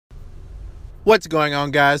What's going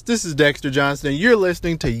on, guys? This is Dexter Johnson, and you're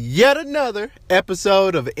listening to yet another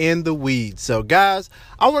episode of In the Weeds. So, guys,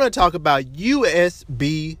 I want to talk about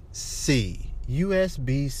USB-C.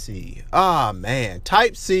 USB-C. Man.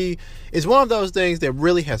 Type-C is one of those things that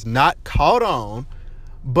really has not caught on,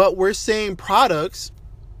 but we're seeing products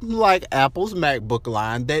like Apple's MacBook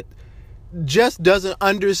line that just doesn't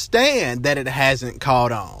understand that it hasn't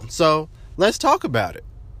caught on. So, let's talk about it.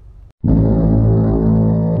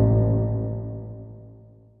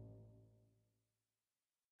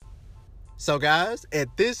 So guys,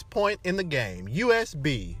 at this point in the game,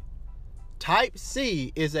 USB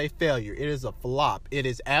Type-C is a failure. It is a flop. It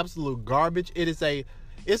is absolute garbage. It's a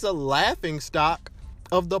laughing stock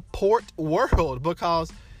of the port world,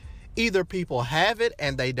 because either people have it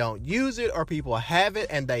and they don't use it, or people have it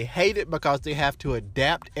and they hate it because they have to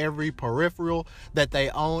adapt every peripheral that they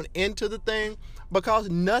own into the thing, because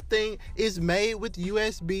nothing is made with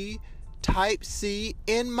USB Type-C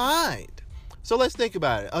in mind. So let's think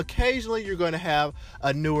about it. Occasionally, you're going to have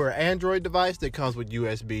a newer Android device that comes with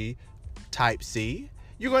USB Type-C.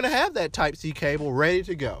 You're going to have that Type-C cable ready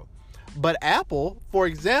to go. But Apple, for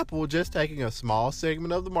example, just taking a small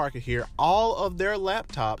segment of the market here, all of their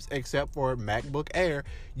laptops, except for MacBook Air,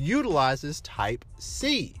 utilizes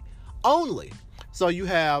Type-C only. So you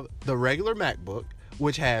have the regular MacBook,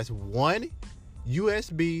 which has one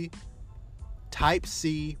USB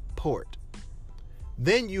Type-C port.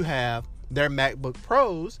 Then you have their MacBook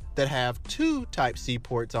Pros that have two Type-C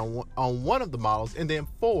ports on one of the models, and then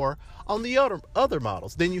four on the other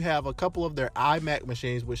models. Then you have a couple of their iMac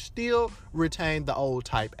machines which still retain the old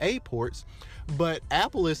Type-A ports. But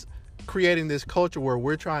Apple is creating this culture where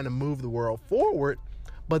we're trying to move the world forward,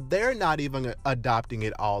 but they're not even adopting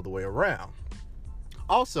it all the way around.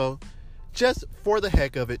 Also, just for the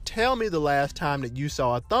heck of it, tell me the last time that you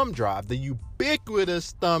saw a thumb drive, the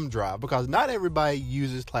ubiquitous thumb drive, because not everybody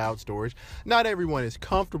uses cloud storage. Not everyone is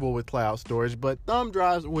comfortable with cloud storage, but thumb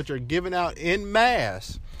drives, which are given out in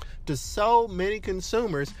mass to so many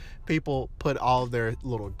consumers, people put all of their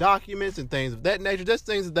little documents and things of that nature, just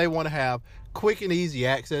things that they want to have quick and easy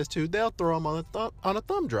access to, they'll throw them on a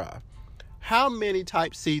thumb drive. How many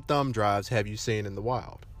Type-C thumb drives have you seen in the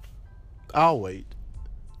wild? I'll wait.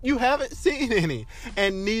 You haven't seen any,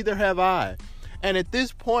 and neither have I. And at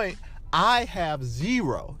this point, I have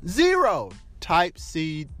zero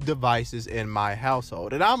Type-C devices in my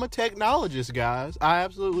household. And I'm a technologist, guys. I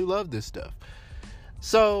absolutely love this stuff.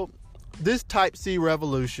 So this Type-C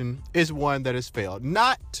revolution is one that has failed.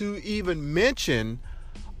 Not to even mention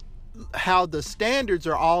how the standards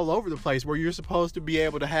are all over the place, where you're supposed to be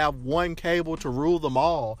able to have one cable to rule them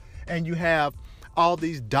all, and you have all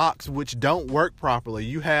these docks which don't work properly.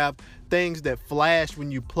 You have things that flash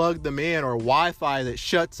when you plug them in, or Wi-Fi that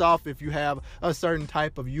shuts off if you have a certain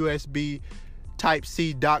type of USB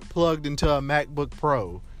Type-C dock plugged into a MacBook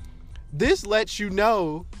Pro. This lets you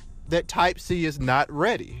know that Type-C is not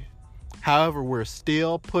ready. However, we're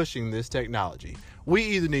still pushing this technology. We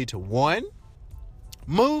either need to, one,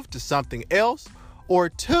 move to something else, or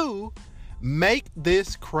two, make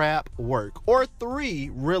this crap work, or three,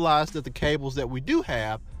 realize that the cables that we do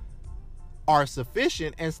have are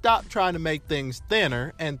sufficient and stop trying to make things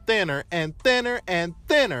thinner and thinner and thinner and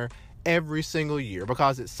thinner every single year.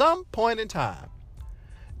 Because at some point in time,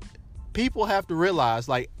 people have to realize,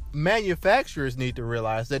 like manufacturers need to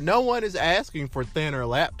realize, that no one is asking for thinner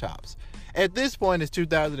laptops. At this point, it's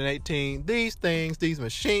 2018. These things, these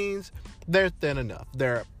machines, they're thin enough.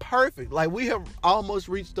 They're perfect. Like, we have almost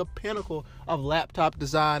reached the pinnacle of laptop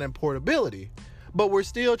design and portability, but we're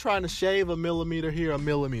still trying to shave a millimeter here, a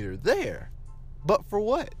millimeter there. But for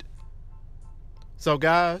what? So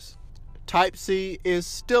guys, Type-C is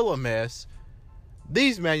still a mess.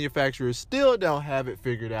 These manufacturers still don't have it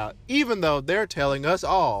figured out, even though they're telling us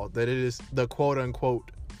all that it is the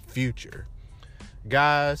quote-unquote future.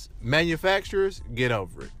 Guys, manufacturers, get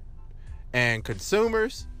over it. And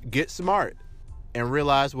consumers, get smart and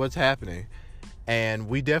realize what's happening. And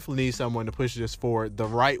we definitely need someone to push this forward the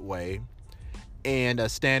right way, and a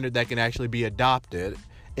standard that can actually be adopted,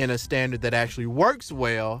 and a standard that actually works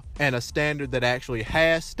well, and a standard that actually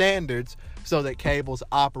has standards so that cables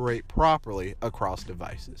operate properly across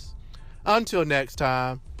devices. Until next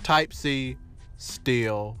time, Type-C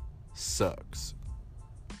still sucks.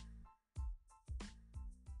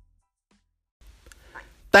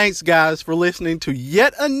 Thanks, guys, for listening to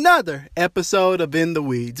yet another episode of In the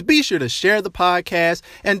Weeds. Be sure to share the podcast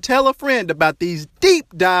and tell a friend about these deep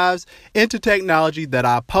dives into technology that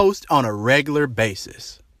I post on a regular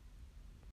basis.